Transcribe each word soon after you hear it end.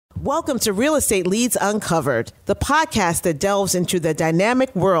Welcome to Real Estate Leads Uncovered, the podcast that delves into the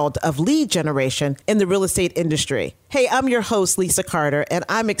dynamic world of lead generation in the real estate industry. Hey, I'm your host, Lisa Carter, and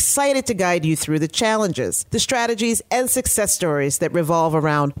I'm excited to guide you through the challenges, the strategies, and success stories that revolve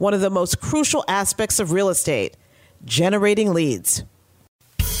around one of the most crucial aspects of real estate, generating leads.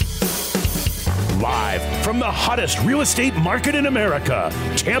 Live from the hottest real estate market in America,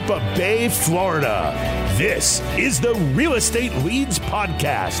 Tampa Bay, Florida. This is the Real Estate Leads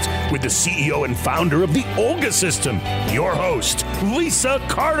Podcast with the CEO and founder of the Olga System, your host, Lisa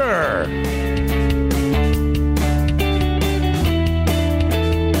Carter.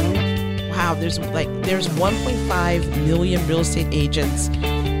 Wow, there's 1.5 million real estate agents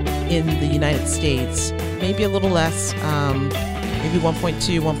in the United States, maybe a little less, maybe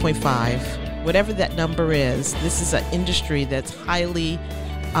 1.2, 1.5. Whatever that number is, this is an industry that's highly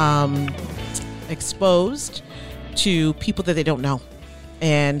exposed to people that they don't know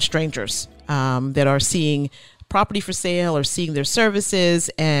and strangers that are seeing property for sale or seeing their services,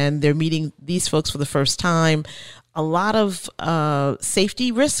 and they're meeting these folks for the first time. A lot of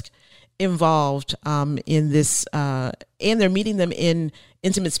safety risk involved in this, and they're meeting them in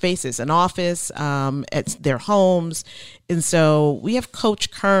intimate spaces, an office, at their homes. And so we have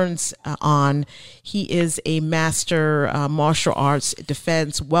Coach Kearns on. He is a master martial arts,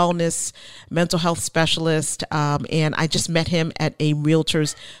 defense, wellness, mental health specialist. And I just met him at a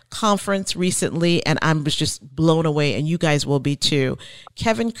realtors conference recently, and I was just blown away, and you guys will be too.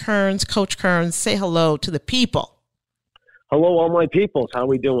 Kevin Kearns, Coach Kearns, say hello to the people. Hello, all my peoples. How are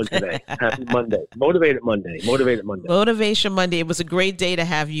we doing today? Happy Monday. Motivated Monday. Motivation Monday. It was a great day to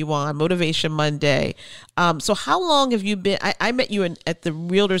have you on. Motivation Monday. So how long have you been, I met you at the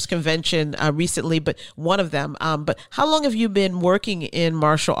Realtors Convention recently, but one of them. But how long have you been working in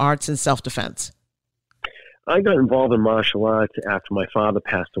martial arts and self-defense? I got involved in martial arts after my father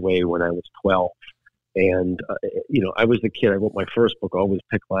passed away when I was 12. And, I was the kid. I wrote my first book, Always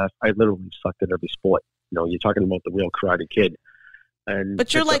Pick Last. I literally sucked at every sport. You're talking about the real Karate Kid.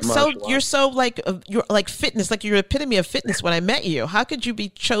 But you're like you're like fitness, like you're epitome of fitness when I met you. How could you be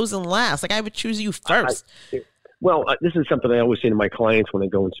chosen last? Like I would choose you first. This is something I always say to my clients when I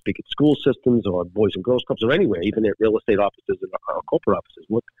go and speak at school systems or Boys and Girls Clubs or anywhere, even at real estate offices and corporate offices.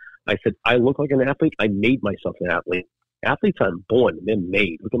 Look, I said, I look like an athlete. I made myself an athlete. Athletes aren't born, they're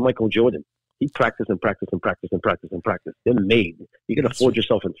made. Look at Michael Jordan. He practiced and practiced and practiced and practiced and practiced. They're made. You got to forge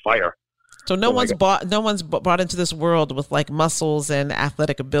yourself in fire. So no one's brought into this world with like muscles and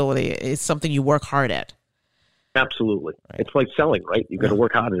athletic ability. It's something you work hard at. Absolutely. Right. It's like selling, right? You got to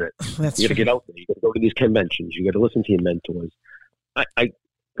work hard at it. You got to get out there. You got to go to these conventions. You got to listen to your mentors. I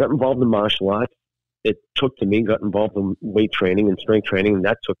got involved in martial arts. It took to me, got involved in weight training and strength training, and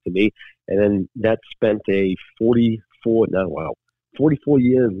that took to me. And then that spent a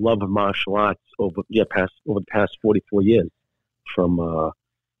 44-year love of martial arts over the past 44 years, from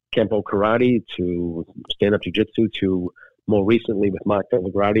Kempo Karate to stand-up jiu-jitsu to more recently with Mark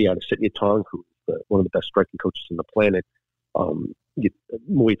Delagrati out of Sityatong, who's one of the best striking coaches on the planet,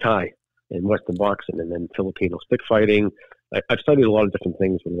 Muay Thai and Western boxing, and then Filipino stick fighting. I've studied a lot of different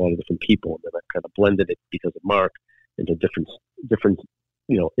things with a lot of different people, and then I've kind of blended it because of Mark into different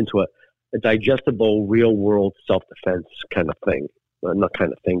into a digestible, real-world self-defense kind of thing. Not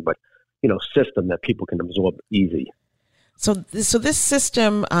kind of thing, but, system that people can absorb easy. So this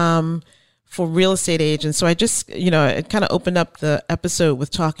system for real estate agents, so I just, it kind of opened up the episode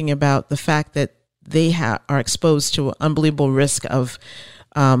with talking about the fact that they are exposed to unbelievable risk of,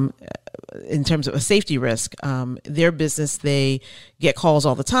 in terms of a safety risk. Their business, they get calls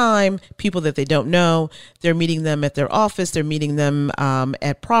all the time, people that they don't know. They're meeting them at their office. They're meeting them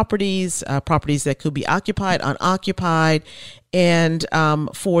at properties that could be occupied, unoccupied. And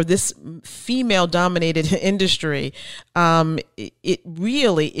for this female-dominated industry, it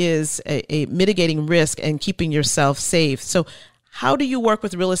really is a mitigating risk and keeping yourself safe. So how do you work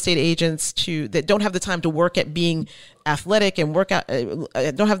with real estate agents that don't have the time to work at being athletic and work out,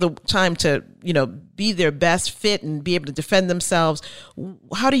 don't have the time to, be their best fit and be able to defend themselves?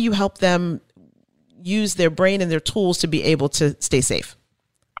 How do you help them use their brain and their tools to be able to stay safe?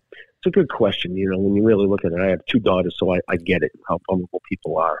 It's a good question. When you really look at it, I have two daughters, so I get it, how vulnerable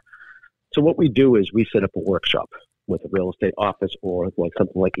people are. So what we do is we set up a workshop with a real estate office or like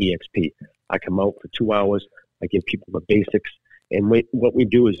something like EXP. I come out for 2 hours. I give people the basics. And what we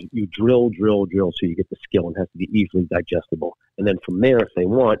do is you drill so you get the skill, and it has to be easily digestible. And then from there, if they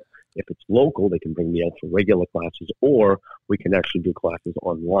want, If it's local, they can bring me out for regular classes, or we can actually do classes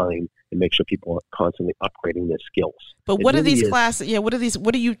online and make sure people are constantly upgrading their skills. But what are these classes? Yeah, what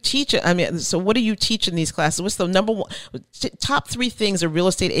do you teach? I mean, so what do you teach in these classes? What's the number one, top three things a real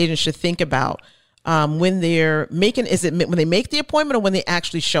estate agent should think about when they're making? Is it when they make the appointment or when they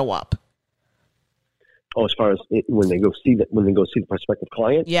actually show up? Oh, as far as when they go see the prospective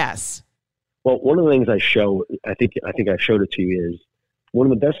client? Yes. Well, one of the things I show, I think I showed it to you, is one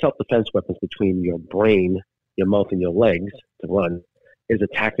of the best self-defense weapons between your brain, your mouth, and your legs to run is a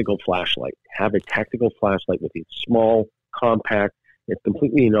tactical flashlight. Have a tactical flashlight with you. Small, compact, it's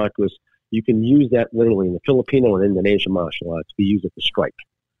completely innocuous. You can use that literally in the Filipino and Indonesian martial arts. We use it to strike.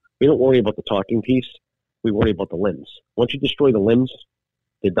 We don't worry about the talking piece. We worry about the limbs. Once you destroy the limbs,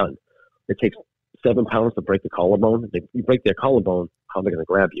 they're done. It takes 7 pounds to break the collarbone. If you break their collarbone, how are they going to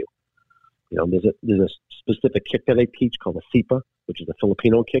grab you? You know, there's a specific kick that I teach called a sipa, which is a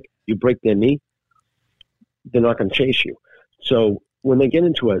Filipino kick. You break their knee, they're not going to chase you. So when they get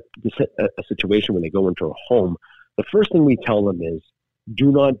into a situation when they go into a home, the first thing we tell them is do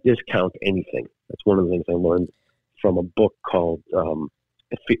not discount anything. That's one of the things I learned from a book called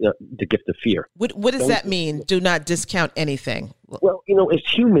The Gift of Fear. What does that mean? Do not discount anything. Well, you know, as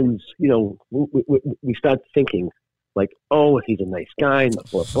humans, you know, we start thinking like, oh, he's a nice guy,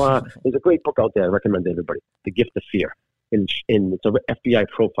 blah, blah. There's a great book out there I recommend to everybody, The Gift of Fear. And it's an FBI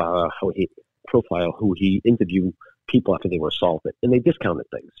profile who he interviewed people after they were assaulted, and they discounted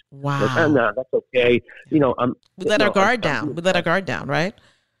things. Wow. Like, nah, that's okay. You know, we let our guard down. We let our guard down, right?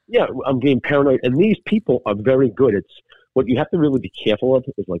 Yeah, I'm being paranoid. And these people are very good. It's what you have to really be careful of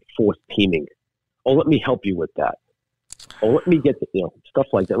is like forced teaming. Oh, let me help you with that. Oh, let me get stuff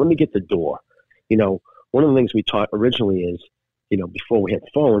like that. Let me get the door. You know, one of the things we taught originally is, you know, before we had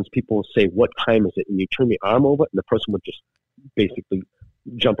phones, people would say, what time is it? And you turn your arm over, and the person would just basically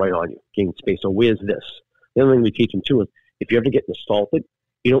jump right on you, gain space. So where's this? The other thing we teach them, too, is if you're ever getting assaulted,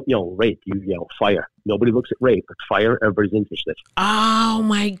 you don't yell rape, you yell fire. Nobody looks at rape, but fire, everybody's interested. Oh,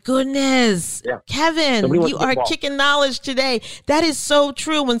 my goodness. Yeah. Kevin, you are kicking knowledge today. That is so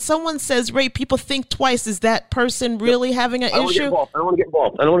true. When someone says rape, people think twice. Is that person really having an issue? I don't want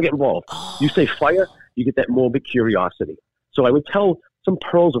to get involved. Oh. You say fire, you get that morbid curiosity. So I would tell some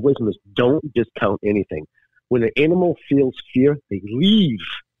pearls of wisdom is don't discount anything. When an animal feels fear, they leave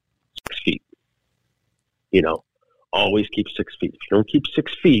 6 feet. You know, always keep 6 feet. If you don't keep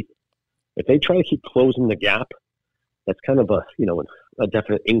 6 feet, if they try to keep closing the gap, that's kind of a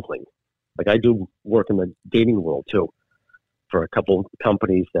definite inkling. Like I do work in the dating world too, for a couple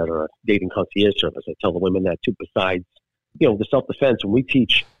companies that are a dating concierge service. I tell the women that too. Besides, you know, the self-defense, when we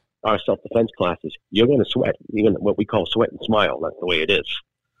teach our self-defense classes, you're going to sweat. You're going to what we call sweat and smile. That's the way it is.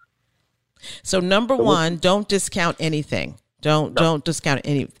 So number one, don't discount anything. Don't discount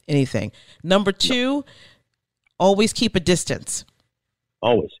anything. Number two, always keep a distance.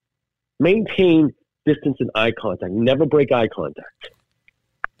 Always. Maintain distance and eye contact. Never break eye contact.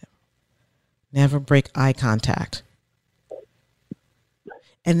 Never break eye contact.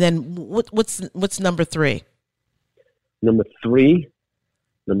 And then what's number three? Number three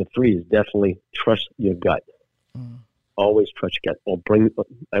is definitely trust your gut. Always trust your gut. Or bring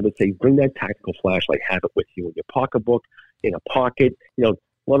that tactical flashlight. Have it with you in your pocketbook, in a pocket. You know,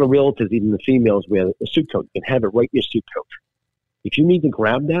 a lot of realtors, even the females, wear a suit coat. You can have it right in your suit coat. If you need to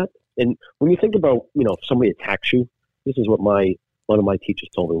grab that, and when you think about, you know, if somebody attacks you, this is what one of my teachers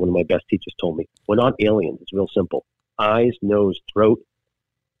told me, one of my best teachers told me. We're not aliens. It's real simple. Eyes, nose, throat,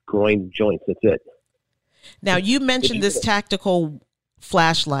 groin, joints. That's it. Now, you mentioned this tactical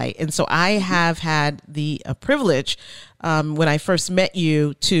flashlight. And so I have had the privilege when I first met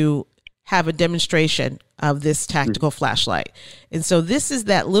you to have a demonstration of this tactical flashlight. And so this is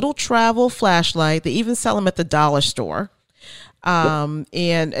that little travel flashlight. They even sell them at the dollar store and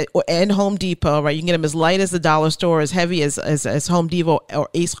Home Depot, right? You can get them as light as the dollar store, as heavy as Home Depot or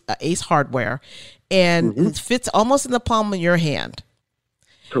Ace Hardware. And it fits almost in the palm of your hand.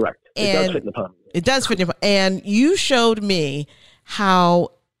 Correct. It does fit in the palm. It does fit in your palm. And you showed me how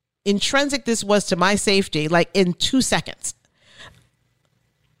intrinsic this was to my safety, like in 2 seconds.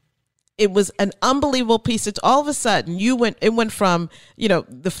 It was an unbelievable piece. It's all of a sudden it went from, you know,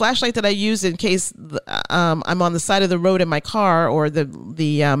 the flashlight that I use in case I'm on the side of the road in my car, or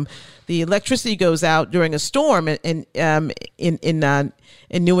the electricity goes out during a storm in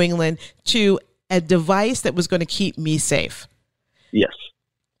New England, to a device that was going to keep me safe. Yes.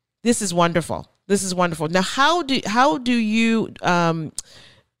 This is wonderful. Now, how do you, how do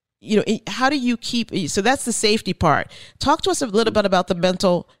you keep, so that's the safety part. Talk to us a little bit about the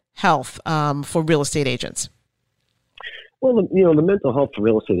mental health for real estate agents. Well, the mental health for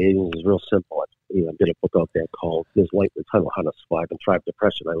real estate agents is real simple. I did a book out there called "There's Light in the Tunnel: How to Survive and Thrive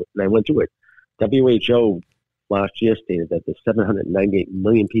Depression." And I went through it. WHO last year stated that there's 798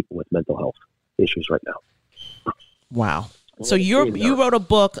 million people with mental health issues right now. Wow. So you wrote a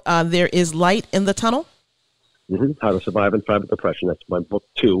book, There Is Light in the Tunnel? Mm-hmm. How to Survive and Thrive with Depression. That's my book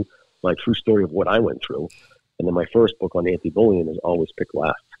 2, my true story of what I went through. And then my first book on anti-bullying is Always Pick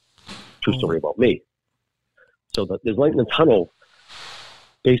Last. True story about me. So There's Light in the Tunnel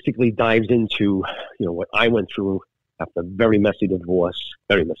basically dives into, what I went through after a very messy divorce,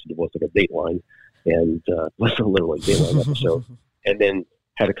 like a Dateline, and literally Dateline episode. And then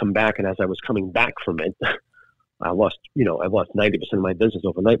had to come back, and as I was coming back from it, I lost 90% of my business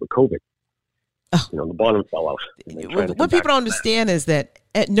overnight with COVID. Oh. The bottom fell out. What people don't understand is that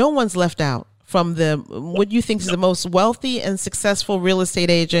no one's left out, from what you think is the most wealthy and successful real estate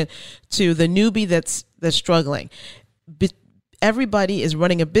agent to the newbie that's struggling. Everybody is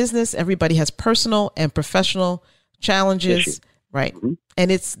running a business. Everybody has personal and professional challenges, right? Mm-hmm.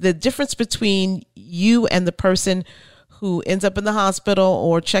 And it's the difference between you and the person who ends up in the hospital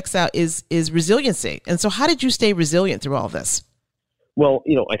or checks out is resiliency. And so how did you stay resilient through all this? Well,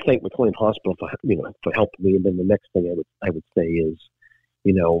 I thank McLean Hospital for helping me. And then the next thing I would say is,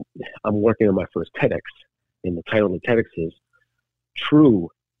 I'm working on my first TEDx, and the title of the TEDx is True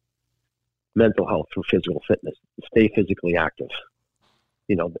Mental Health Through Physical Fitness. Stay physically active.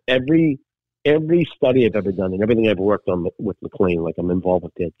 Every study I've ever done and everything I've worked on with McLean, like I'm involved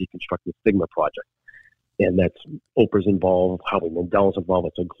with their Deconstructing Stigma project. And that's Oprah's involved, Howie Mandel's involved.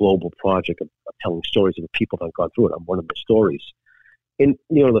 It's a global project of telling stories of the people that have gone through it. I'm one of the stories. And,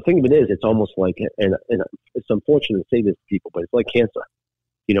 the thing of it is, it's almost like, and it's unfortunate to say this to people, but it's like cancer.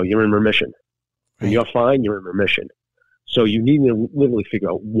 You're in remission. When you're fine, you're in remission. So you need to literally figure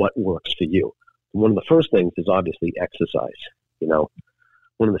out what works for you. And one of the first things is obviously exercise.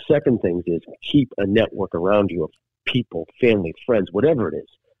 One of the second things is keep a network around you of people, family, friends, whatever it is,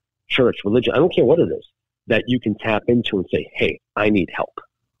 church, religion, I don't care what it is, that you can tap into and say, hey, I need help.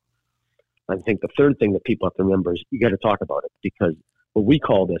 I think the third thing that people have to remember is you got to talk about it, because what we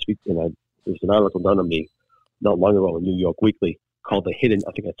call this, there's an article done on me not long ago in New York Weekly called I think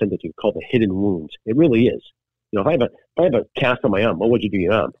I sent it to you, called The Hidden Wounds. It really is. If I have a cast on my arm, what would you do to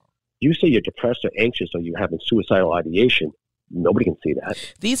your arm? You say you're depressed or anxious or you're having suicidal ideation, nobody can see that.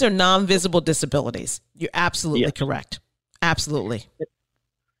 These are non-visible disabilities. You're absolutely correct. Absolutely.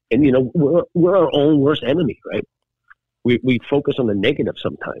 And, we're our own worst enemy, right? We focus on the negative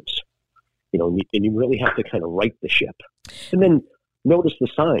sometimes, and you really have to kind of right the ship. And then notice the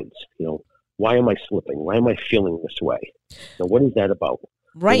signs, why am I slipping? Why am I feeling this way? What is that about?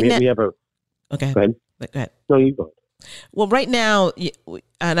 Right now. Okay. Go ahead. No, you go ahead. Well, right now,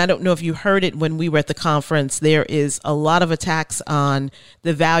 and I don't know if you heard it when we were at the conference, there is a lot of attacks on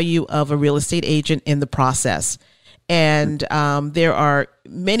the value of a real estate agent in the process. And there are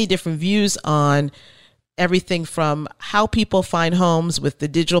many different views on everything from how people find homes with the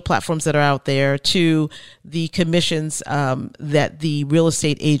digital platforms that are out there to the commissions that the real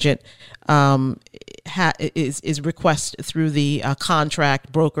estate agent is requested through the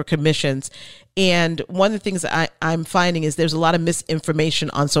contract broker commissions. And one of the things that I'm finding is there's a lot of misinformation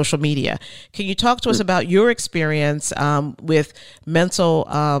on social media. Can you talk to us about your experience with mental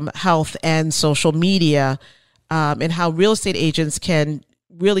health and social media and how real estate agents can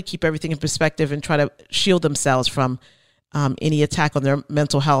really keep everything in perspective and try to shield themselves from any attack on their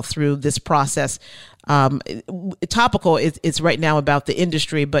mental health through this process? Topical is right now about the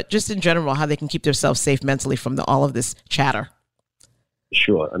industry, but just in general, how they can keep themselves safe mentally from all of this chatter.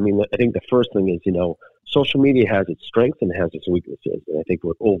 Sure. I think the first thing is, social media has its strengths and it has its weaknesses. And I think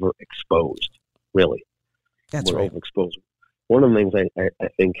we're overexposed, really. That's right. We're overexposed. One of the things I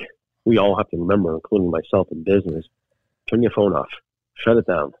think we all have to remember, including myself in business, turn your phone off. Shut it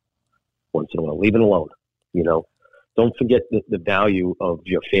down once in a while. Leave it alone. Don't forget the value of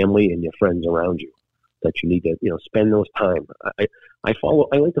your family and your friends around you, that you need to, spend those time. I like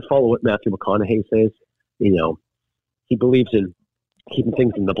to follow what Matthew McConaughey says. He believes in keeping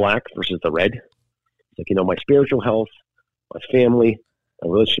things in the black versus the red. It's like, my spiritual health, my family, my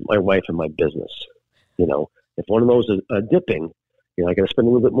relationship, my wife, and my business. If one of those is dipping, I got to spend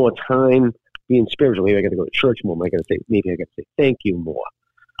a little bit more time being spiritual. Maybe I got to go to church more. Maybe I got to say thank you more.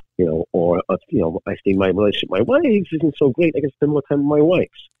 I see my relationship. My wife isn't so great. I got to spend more time with my wife.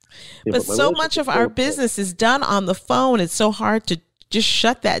 But so much of our business is done on the phone. It's so hard to just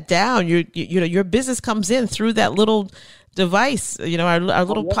shut that down. Your business comes in through that little device. Our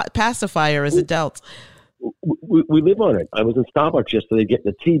little pacifier as adults. We live on it. I was in Starbucks yesterday getting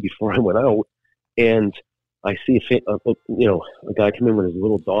a tea before I went out, and I see a guy come in with his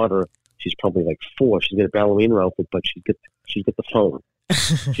little daughter. She's probably like 4. She's got a ballerina outfit, but she's got the phone.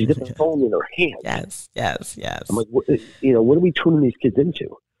 She's got the phone in her hand. Yes. I'm like, what are we tuning these kids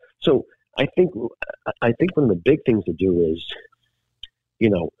into? So I think one of the big things to do is,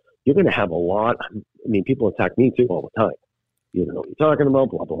 you're going to have a lot. I mean, people attack me too all the time. You know what you're talking about,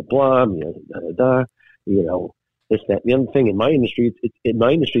 blah, blah, blah, this, that. The other thing in my industry,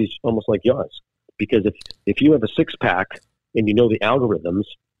 my industry is almost like yours. Because if you have a 6-pack and you know the algorithms,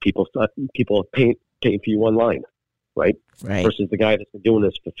 people are paying for you online, right? Versus the guy that's been doing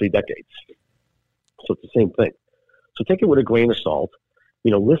this for 3 decades. So it's the same thing. So take it with a grain of salt.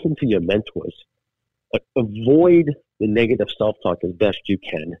 Listen to your mentors. Avoid the negative self-talk as best you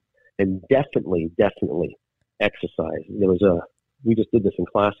can, and definitely exercise. We just did this in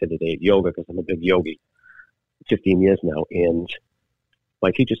class the other day at yoga, because I'm a big yogi, 15 years now, and my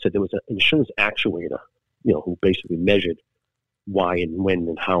teacher said there was an insurance actuator, who basically measured why and when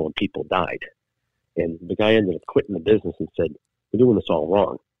and how and people died. And the guy ended up quitting the business and said, we're doing this all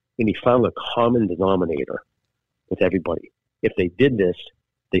wrong. And he found a common denominator with everybody. If they did this,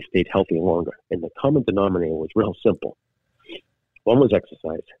 they stayed healthy longer. And the common denominator was real simple. One was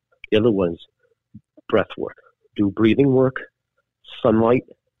exercise. The other was breath work. Do breathing work, sunlight,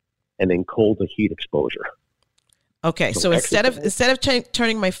 and then cold to heat exposure. Okay, so instead of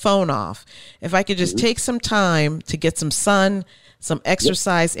turning my phone off, if I could just take some time to get some sun, some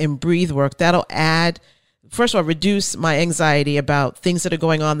exercise, and breathe work, that'll first of all, reduce my anxiety about things that are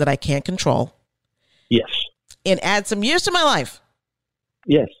going on that I can't control. Yes. And add some years to my life.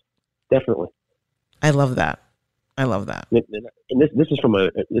 Yes, definitely. I love that. And this is from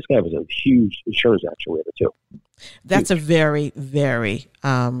this guy was a huge insurance actuator too. That's a very, very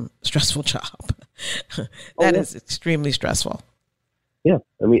stressful job. That is extremely stressful. Yeah,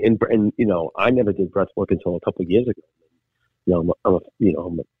 I mean, and I never did breath work until a couple of years ago. I'm a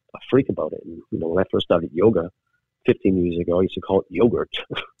freak about it. And when I first started yoga 15 years ago, I used to call it yogurt.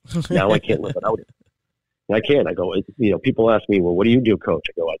 Now I can't live without it. And I can't. I go. People ask me, well, what do you do, coach?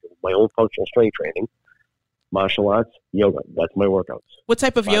 I do my own functional strength training, martial arts, yoga. That's my workouts. What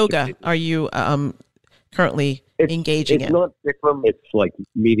type of yoga are you currently engaging in? It's not Bikram. It's like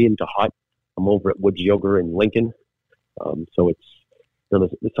medium to hot. I'm over at Woods Yoga in Lincoln. So it's there's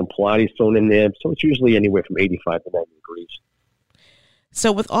some Pilates thrown in there. So it's usually anywhere from 85 to 90 degrees.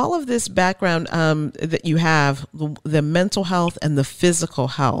 So with all of this background that you have, the mental health and the physical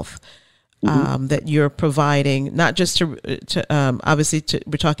health that you're providing, not just to obviously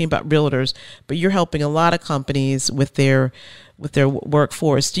we're talking about realtors, but you're helping a lot of companies with their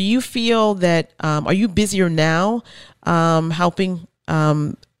workforce. Do you feel that are you busier now helping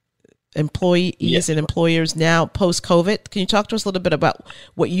employees and employers now post-COVID? Can you talk to us a little bit about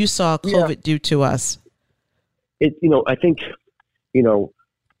what you saw COVID do to us? I think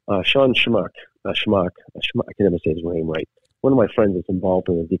Sean Schmuck, I can never say his name right. One of my friends that's involved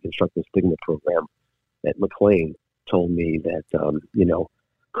in the deconstructive stigma program at McLean told me that,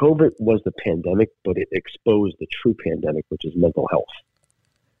 COVID was the pandemic, but it exposed the true pandemic, which is mental health.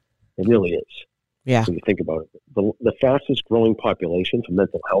 It really is. Yeah. When you think about it, the fastest growing population for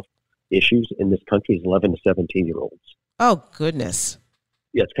mental health issues in this country is 11 to 17-year-olds. Oh, goodness.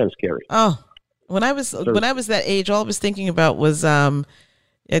 Yeah, it's kind of scary. Oh, when I was that age, all I was thinking about was, I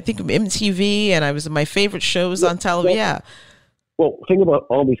think MTV, and I was my favorite shows on television. Well, think about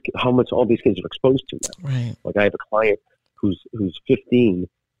how much all these kids are exposed to now. Right. Like I have a client who's 15.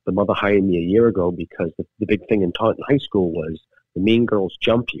 The mother hired me a year ago because the big thing in Taunton High School was the mean girls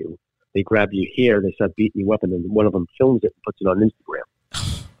jump you. They grab you here, they start beating you up, and then one of them films it and puts it on Instagram.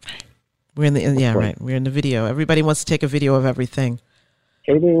 We're in the right. We're in the video. Everybody wants to take a video of everything.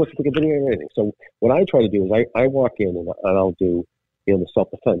 Everybody wants to take a video of everything. So what I try to do is I walk in and I'll do the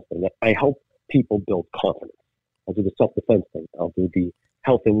self-defense thing. I help people build confidence. I'll do the self-defense thing. I'll do the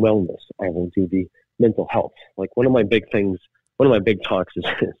health and wellness. I will do the mental health. Like one of my big talks is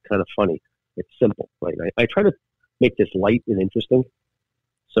kind of funny. It's simple, right? I try to make this light and interesting.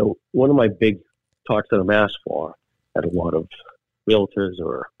 So one of my big talks that I'm asked for at a lot of realtors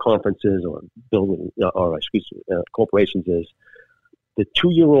or conferences or corporations is the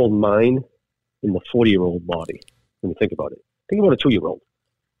 2-year-old mind in the 40-year-old body. When you think about it, think about a 2-year-old.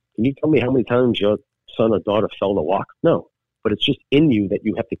 Can you tell me how many times your son or daughter fell to walk? No, but it's just in you that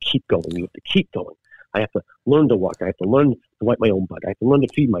you have to keep going. You have to keep going. I have to learn to walk. I have to learn to wipe my own butt. I have to learn to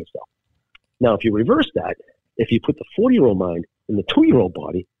feed myself. Now, if you reverse that, if you put the 40-year-old mind in the 2-year-old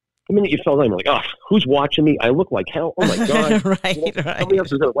body, the minute you fell down, you're like, oh, who's watching me? I look like hell. Oh my God. Right. Somebody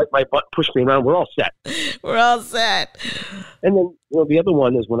else is going to wipe my butt, push me around. We're all set. We're all set. And then, the other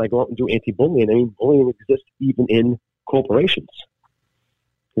one is when I go out and do anti-bullying. I mean, bullying exists even in corporations.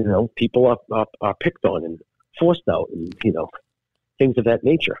 People are picked on and forced out and, things of that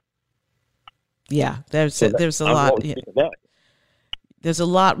nature. Yeah, there's a lot. There's a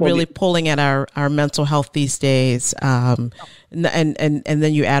lot really pulling at our mental health these days, and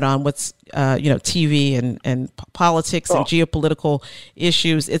then you add on what's TV and politics and geopolitical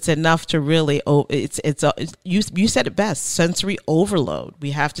issues. It's enough to really you said it best, sensory overload. We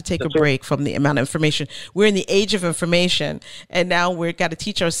have to take a break from the amount of information. We're in the age of information, and now we've got to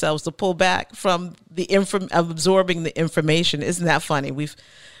teach ourselves to pull back from absorbing the information. Isn't that funny?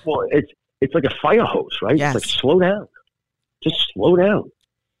 It's like a fire hose, right? Yes. It's like slow down. Just slow down.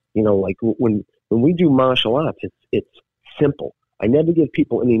 Like when we do martial arts, it's simple. I never give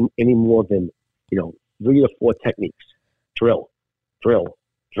people any more than 3 or 4 techniques. Drill.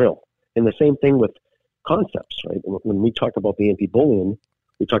 And the same thing with concepts, right? When we talk about the anti-bullying,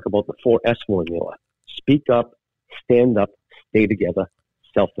 we talk about the 4S formula: speak up, stand up, stay together,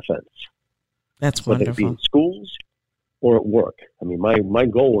 self-defense. That's whether wonderful. it be in schools or at work. I mean, my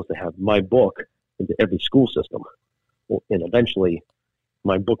goal is to have my book into every school system. And eventually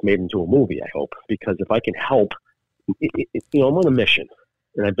my book made into a movie, I hope, because if I can help, I'm on a mission,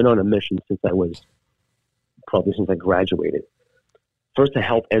 and I've been on a mission since I graduated. First to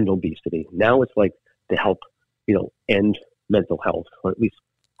help end obesity. Now it's like to help, end mental health, or at least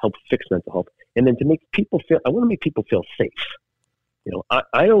help fix mental health. And then I want to make people feel safe.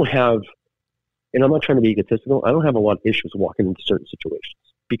 I don't have, and I'm not trying to be egotistical, I don't have a lot of issues walking into certain situations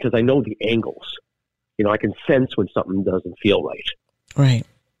because I know the angles. I can sense when something doesn't feel right. Right.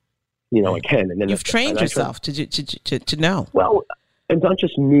 I can. And then you've trained yourself to know. Well, and not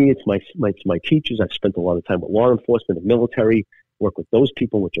just me. It's my teachers. I've spent a lot of time with law enforcement and military. Work with those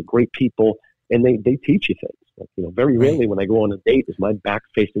people, which are great people, and they teach you things. Like, very rarely when I go on a date is my back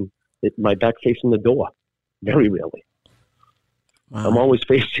facing the door. Very rarely. Wow. I'm always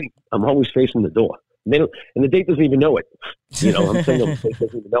facing the door. And the date doesn't even know it. I'm single. The date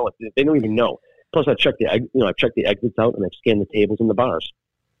doesn't even know it. They don't even know. Plus, I've checked the exits out, and I've scanned the tables and the bars.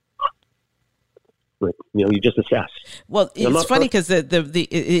 But, you just assess. Well, it's funny because it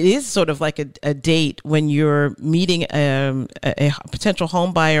is sort of like a date when you're meeting a potential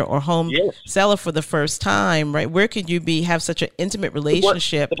home buyer or home seller for the first time, right? Where could you have such an intimate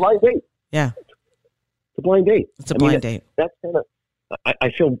relationship? The blind date. Yeah, it's a blind date. It's a blind date. That's kind of. I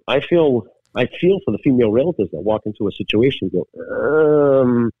feel for the female realtors that walk into a situation and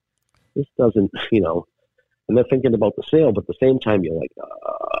go, this doesn't, and they're thinking about the sale, but at the same time, you're like,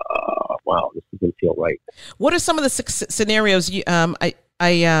 wow, this doesn't feel right. What are some of the scenarios I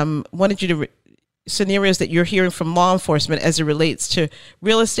wanted you to scenarios that you're hearing from law enforcement as it relates to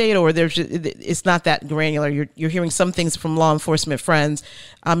real estate, or it's not that granular? You're hearing some things from law enforcement friends.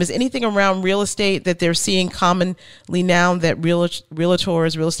 Is anything around real estate that they're seeing commonly now that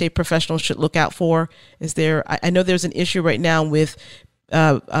realtors, real estate professionals should look out for? Is there? I know there's an issue right now with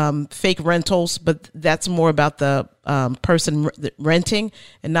fake rentals, but that's more about the person renting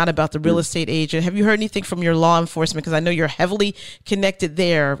and not about the real estate agent. Have you heard anything from your law enforcement? Because I know you're heavily connected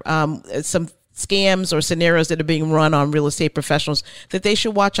there. Some scams or scenarios that are being run on real estate professionals that they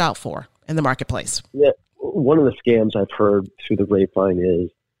should watch out for in the marketplace. Yeah, one of the scams I've heard through the grapevine is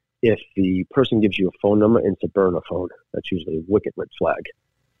if the person gives you a phone number and it's a burner phone. That's usually a wicked red flag.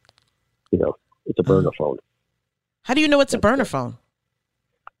 It's a burner phone. How do you know it's a burner phone?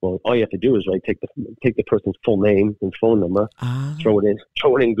 Well, all you have to do is take the person's full name and phone number, throw it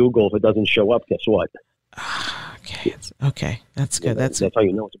in Google. If it doesn't show up, guess what? Okay, that's good. That's how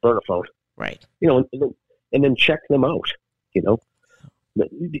you know it's a burner phone, right? And then check them out. But,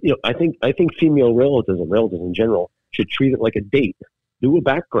 I think female realtors and realtors in general should treat it like a date. Do a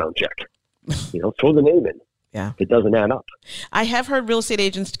background check. Throw the name in. Yeah, it doesn't add up. I have heard real estate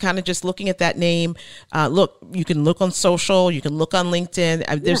agents kind of just looking at that name. Look, you can look on social, you can look on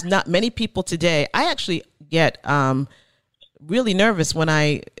LinkedIn. There's not many people today. I actually get really nervous when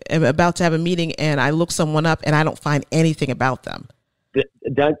I am about to have a meeting and I look someone up and I don't find anything about them.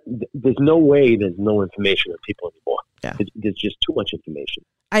 There's no way there's no information on people anymore. Yeah. There's just too much information.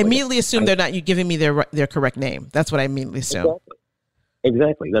 I immediately assume they're not giving me their correct name. That's what I immediately assume.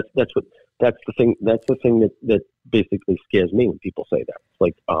 Exactly. That's the thing that basically scares me when people say that. It's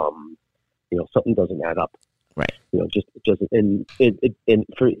like, something doesn't add up. Right. Just and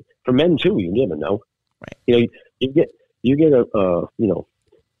for men too, you never know. Right. You get a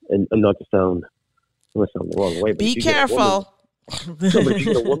and not to sound the wrong way, but be careful. No, but you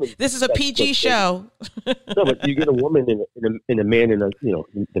get a woman. This is a PG show. No, but you get a woman and a man in a, you know,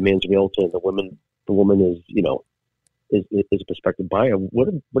 the man's realtor and the woman is, you know, is a prospective buyer. What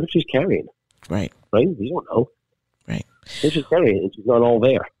if she's carrying? Right. Right? You don't know. Right. If she's carrying and she's not all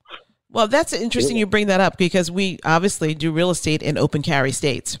there. Well, that's interesting you bring that up because we obviously do real estate in open carry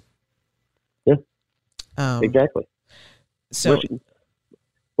states. Yeah. Exactly. So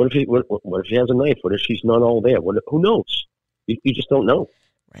what if she has a knife? What if she's not all there? Who knows? You just don't know.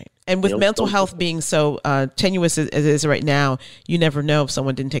 Right. And with mental health being so tenuous as it is right now, you never know if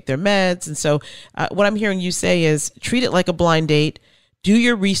someone didn't take their meds. And so what I'm hearing you say is treat it like a blind date. Do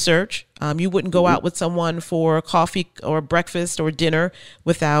your research. You wouldn't go out with someone for coffee or breakfast or dinner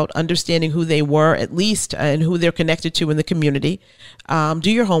without understanding who they were, at least, and who they're connected to in the community.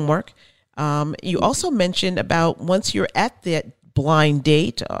 Do your homework. You also mentioned about once you're at that blind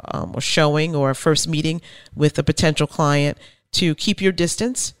date or showing or first meeting with a potential client, to keep your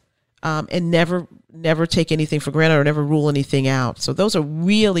distance and never take anything for granted or never rule anything out. So those are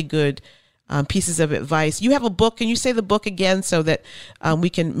really good pieces of advice. You have a book. Can you say the book again so that we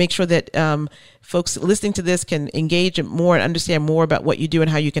can make sure that folks listening to this can engage more and understand more about what you do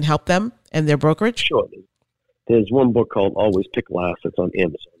and how you can help them and their brokerage? Sure. There's one book called Always Pick Last. It's on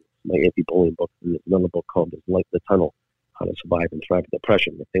Amazon. My anti-bullying book. And there's another book called Light the Tunnel, How to Survive and Thrive with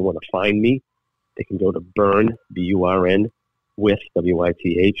Depression. If they want to find me, they can go to Burn, BURN, with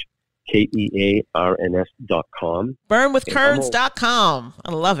WITHKEARNS.com. Burnwithkearns.com.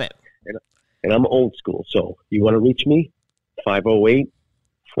 I love it. And I'm old school. So you want to reach me?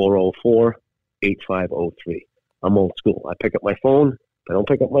 508-404-8503. I'm old school. I pick up my phone. If I don't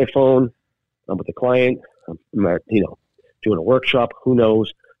pick up my phone, I'm with the client. I'm doing a workshop. Who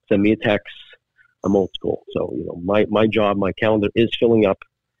knows? Send me a text. I'm old school. So, my job, my calendar is filling up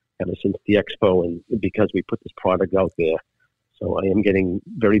ever since the expo and because we put this product out there. So I am getting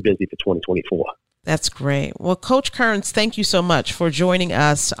very busy for 2024. That's great. Well, Coach Kearns, thank you so much for joining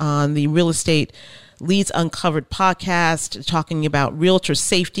us on the Real Estate Leads Uncovered podcast, talking about realtor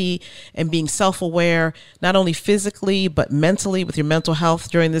safety and being self-aware, not only physically, but mentally with your mental health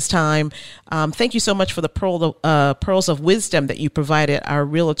during this time. Thank you so much for the pearls of wisdom that you provided our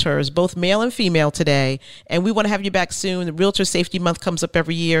realtors, both male and female today. And we want to have you back soon. The Realtor Safety Month comes up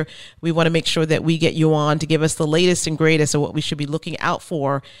every year. We want to make sure that we get you on to give us the latest and greatest of what we should be looking out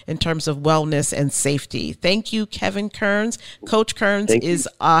for in terms of wellness and safety. Thank you, Kevin Kearns. Coach Kearns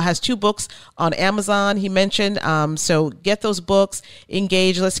has 2 books on Amazon. He mentioned, so get those books,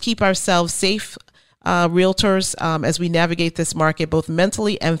 engage. Let's keep ourselves safe, realtors, as we navigate this market, both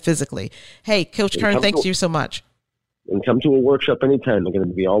mentally and physically. Hey, Coach Kearns, thanks you so much. And come to a workshop anytime. They're going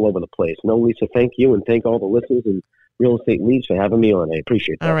to be all over the place. No, Lisa, thank you, and thank all the listeners and Real Estate Leads for having me on. I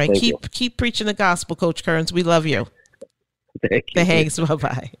appreciate that. All right, keep preaching the gospel, Coach Kearns. We love you. Thank you. Thanks.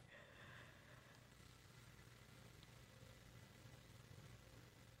 Bye-bye.